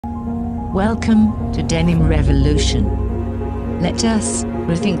Welcome to Denim Revolution. Let us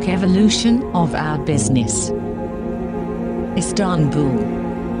rethink evolution of our business.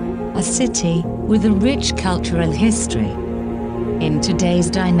 Istanbul, a city with a rich cultural history. In today's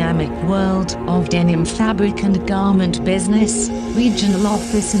dynamic world of denim fabric and garment business, regional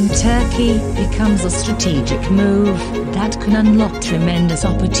office in Turkey becomes a strategic move that can unlock tremendous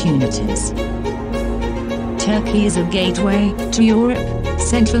opportunities. Turkey is a gateway to Europe,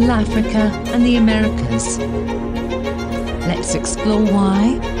 Central Africa, and the Americas. Let's explore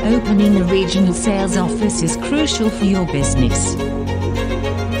why opening a regional sales office is crucial for your business.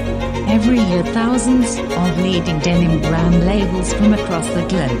 Every year, thousands of leading denim brand labels from across the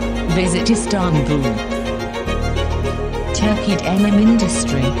globe visit Istanbul. Turkey denim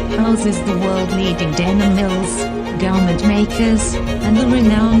industry houses the world-leading denim mills, garment makers, and the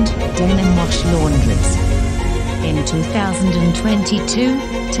renowned denim wash laundries. In 2022,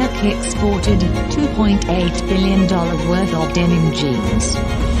 Turkey exported $2.8 billion worth of denim jeans.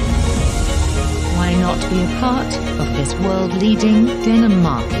 Why not be a part of this world-leading denim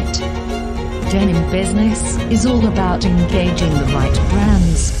market? Denim business is all about engaging the right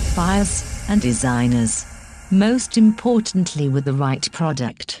brands, buyers, and designers. Most importantly, with the right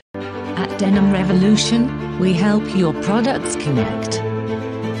product. At Denim Revolution, we help your products connect.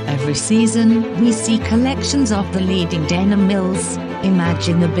 Every season, we see collections of the leading denim mills.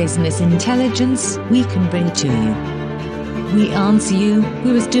 Imagine the business intelligence we can bring to you. We answer you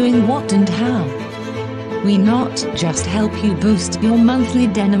who is doing what and how. We not just help you boost your monthly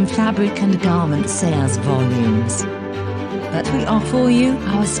denim fabric and garment sales volumes, but we offer you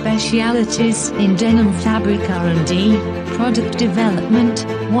our specialities in denim fabric R&D, product development,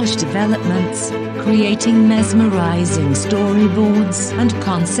 wash developments, creating mesmerizing storyboards and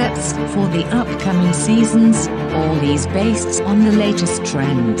concepts for the upcoming seasons, all these based on the latest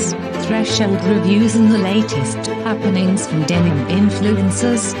trends, threshold reviews and the latest happenings from denim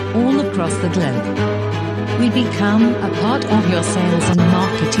influencers all across the globe. We become a part of your sales and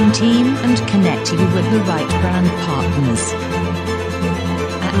marketing team and connect you with the right brand partners.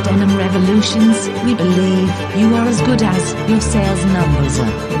 At Denim Revolutions, we believe you are as good as your sales numbers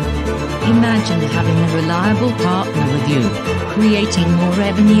are. Imagine having a reliable partner with you, creating more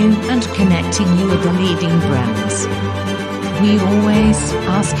revenue and connecting you with the leading brands. We always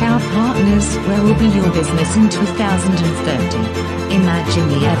ask our partners where will be your business in 2030. Imagine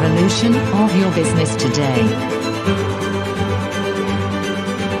the evolution of your business today.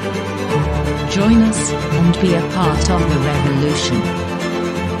 Join us and be a part of the revolution.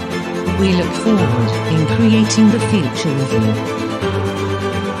 We look forward in creating the future with you.